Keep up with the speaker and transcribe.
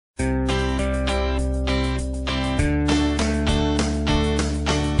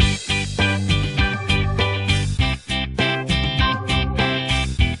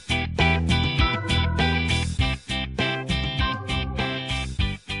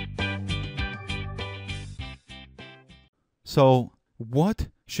So what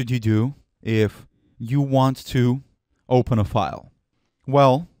should you do if you want to open a file?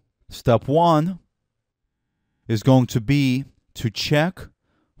 Well, step 1 is going to be to check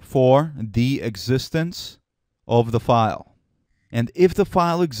for the existence of the file. And if the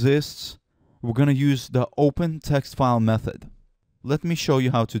file exists, we're going to use the open text file method. Let me show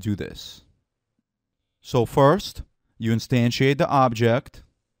you how to do this. So first, you instantiate the object.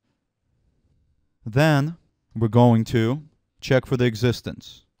 Then we're going to check for the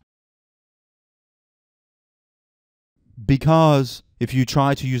existence. Because if you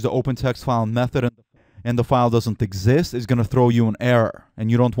try to use the open text file method and the file doesn't exist, it's going to throw you an error,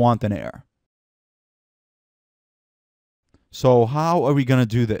 and you don't want an error. So how are we going to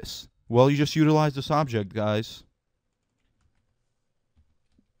do this? Well, you just utilize this object, guys.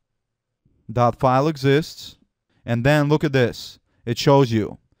 Dot file exists, and then look at this. It shows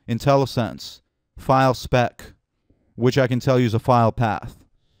you IntelliSense file spec, which I can tell you is a file path.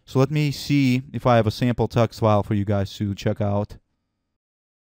 So let me see if I have a sample text file for you guys to check out.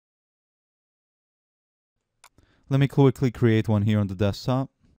 Let me quickly create one here on the desktop.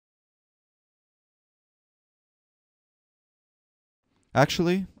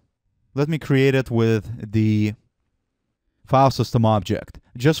 Actually, let me create it with the file system object,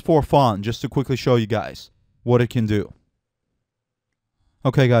 just for fun, just to quickly show you guys what it can do.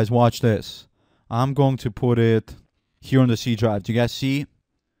 Okay guys, watch this. I'm going to put it here on the C drive. Do you guys see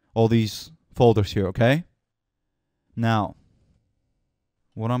all these folders here, okay? Now,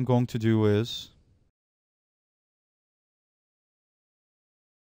 what I'm going to do is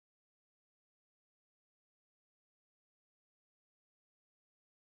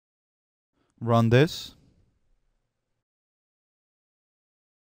run this.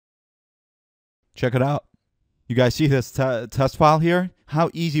 Check it out. You guys see this test file here?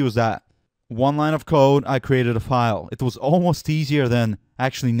 How easy was that? One line of code, I created a file. It was almost easier than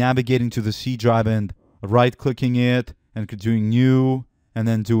actually navigating to the C drive and right-clicking it and doing new and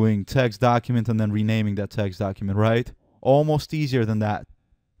then doing text document and then renaming that text document, right? Almost easier than that.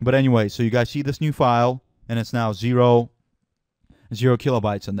 But anyway, so you guys see this new file, and it's now 0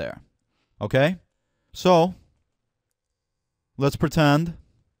 kilobytes in there. Okay? So, let's pretend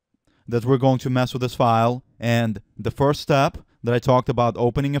that we're going to mess with this file, and the first step that I talked about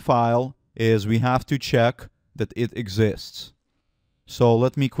opening a file is we have to check that it exists. So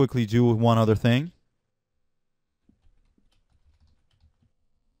let me quickly do one other thing.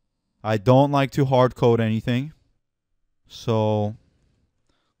 I don't like to hard code anything. So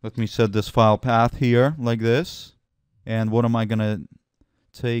let me set this file path here like this. And what am I going to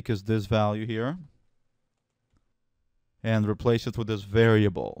take is this value here and replace it with this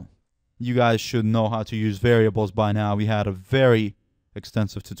variable. You guys should know how to use variables by now. We had a very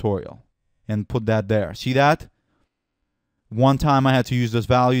extensive tutorial. And put that there. See that? One time I had to use this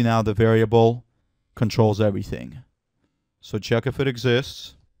value. Now the variable controls everything. So check if it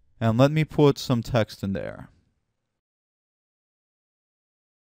exists. And let me put some text in there.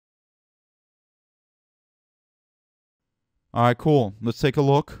 All right, cool. Let's take a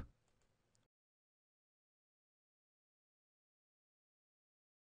look.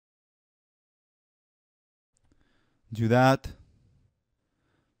 Do that.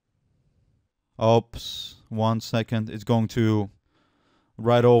 Oops, 1 second. It's going to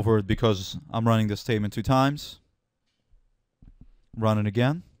write over it because I'm running the statement 2 times. Run it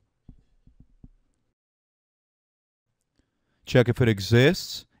again. Check if it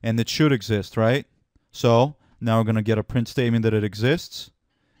exists, and it should exist, right? So now we're going to get a print statement that it exists,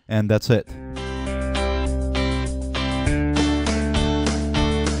 and that's it.